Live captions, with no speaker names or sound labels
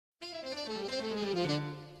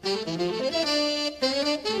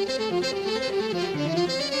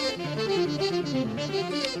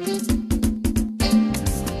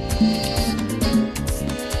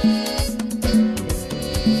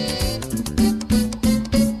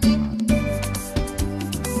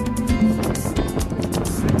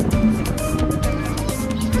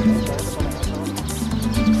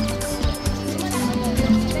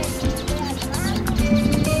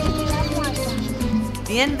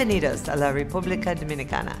Bienvenidos a la República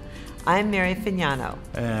Dominicana. I'm Mary Fignano.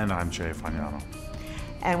 And I'm Jay Fagnano.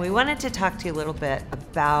 And we wanted to talk to you a little bit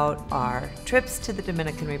about our trips to the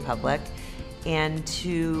Dominican Republic and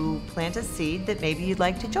to plant a seed that maybe you'd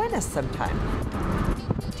like to join us sometime.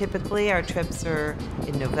 Typically, our trips are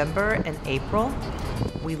in November and April.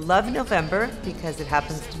 We love November because it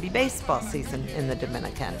happens to be baseball season in the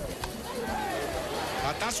Dominican.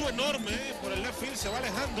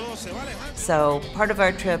 So part of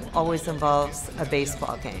our trip always involves a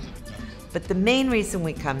baseball game. But the main reason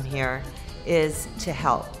we come here is to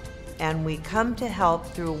help. And we come to help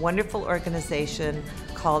through a wonderful organization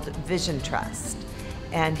called Vision Trust.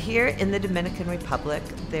 And here in the Dominican Republic,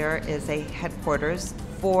 there is a headquarters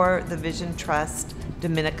for the Vision Trust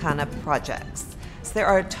Dominicana projects. So there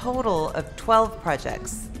are a total of 12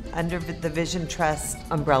 projects under the Vision Trust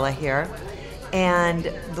umbrella here. And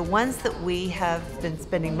the ones that we have been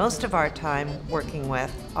spending most of our time working with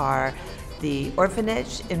are the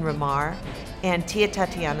orphanage in Ramar and Tia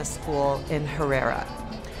Tatiana School in Herrera.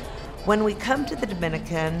 When we come to the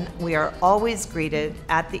Dominican, we are always greeted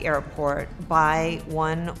at the airport by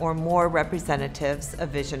one or more representatives of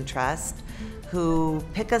Vision Trust who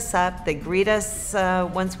pick us up. They greet us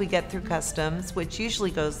once we get through customs, which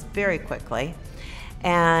usually goes very quickly.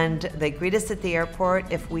 And they greet us at the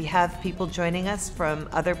airport. If we have people joining us from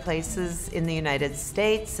other places in the United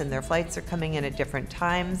States and their flights are coming in at different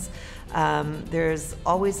times, there's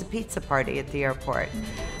always a pizza party at the airport.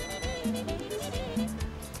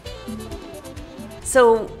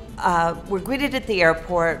 So we're greeted at the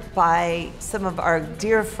airport by some of our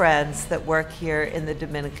dear friends that work here in the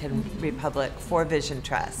Dominican Republic for Vision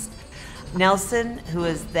Trust. Nelson, who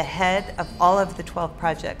is the head of all of the 12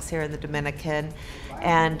 projects here in the Dominican,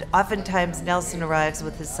 and oftentimes Nelson arrives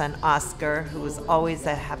with his son Oscar, who is always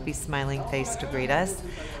a happy, smiling face to greet us.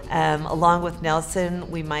 Along with Nelson,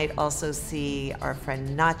 we might also see our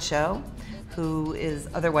friend Nacho, who is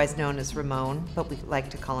otherwise known as Ramon, but we like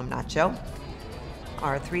to call him Nacho.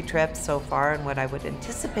 Our 3 trips so far, and what I would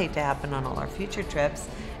anticipate to happen on all our future trips,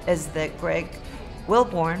 is that Greg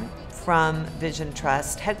Wilborn from Vision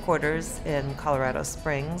Trust headquarters in Colorado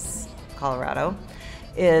Springs, Colorado,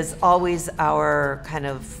 is always our kind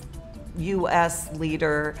of U.S.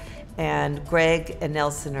 leader, and Greg and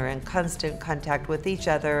Nelson are in constant contact with each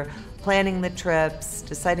other, planning the trips,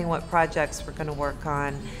 deciding what projects we're going to work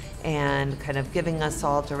on, and kind of giving us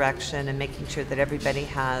all direction and making sure that everybody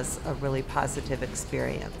has a really positive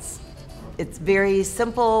experience. It's very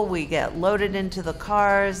simple. We get loaded into the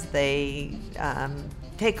cars, they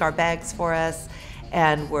take our bags for us,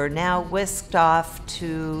 and we're now whisked off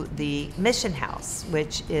to the Mission House,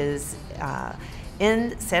 which is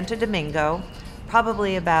in Santo Domingo,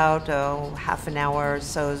 probably about half an hour or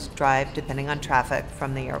so's drive, depending on traffic,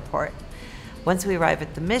 from the airport. Once we arrive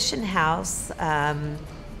at the Mission House,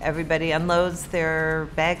 everybody unloads their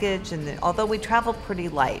baggage, and although we travel pretty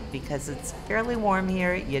light because it's fairly warm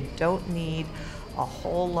here, you don't need a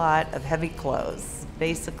whole lot of heavy clothes.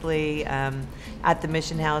 Basically, at the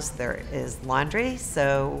Mission House there is laundry,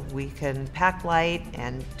 so we can pack light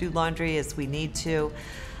and do laundry as we need to.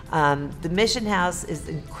 The Mission House is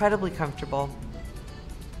incredibly comfortable.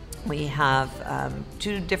 We have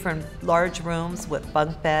 2 different large rooms with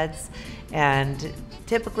bunk beds, and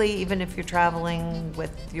typically, even if you're traveling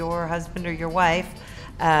with your husband or your wife,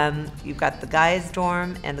 you've got the guys'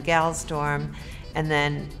 dorm and the gals' dorm, and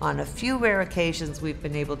then on a few rare occasions, we've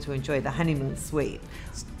been able to enjoy the honeymoon suite.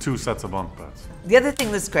 It's 2 sets of bunk beds. The other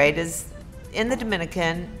thing that's great is in the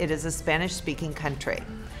Dominican, it is a Spanish-speaking country.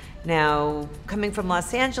 Now, coming from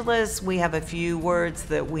Los Angeles, we have a few words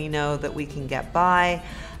that we know that we can get by.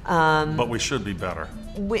 But we should be better.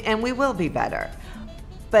 And we will be better.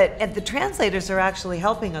 But the translators are actually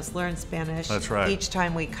helping us learn Spanish. That's right. Each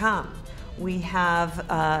time we come. We have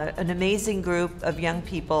an amazing group of young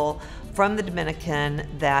people from the Dominican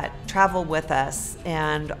that travel with us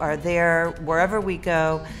and are there wherever we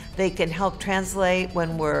go. They can help translate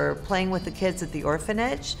when we're playing with the kids at the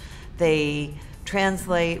orphanage. They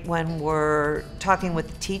translate when we're talking with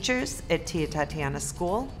the teachers at Tia Tatiana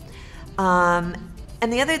School.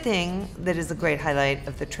 And the other thing that is a great highlight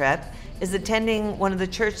of the trip is attending one of the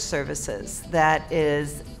church services that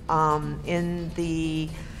is in the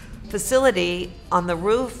facility on the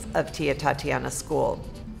roof of Tia Tatiana School.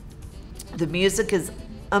 The music is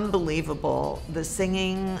unbelievable. The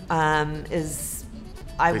singing is,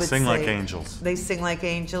 I would say... They sing like angels. They sing like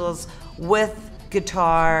angels with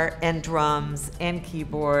guitar and drums and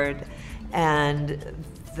keyboard, and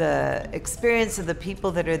the experience of the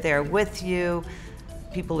people that are there with you.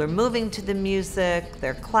 People are moving to the music,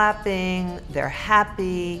 they're clapping, they're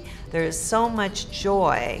happy. There is so much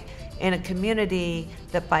joy in a community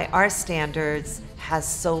that by our standards has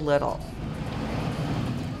so little.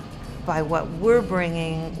 By what we're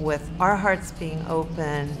bringing, with our hearts being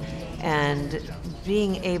open and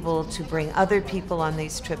being able to bring other people on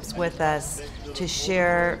these trips with us to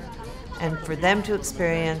share and for them to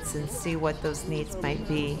experience and see what those needs might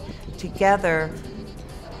be. Together,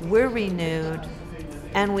 we're renewed,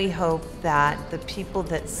 and we hope that the people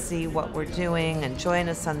that see what we're doing and join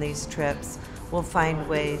us on these trips will find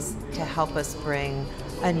ways to help us bring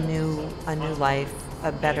a new life,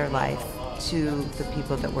 a better life to the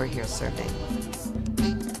people that we're here serving.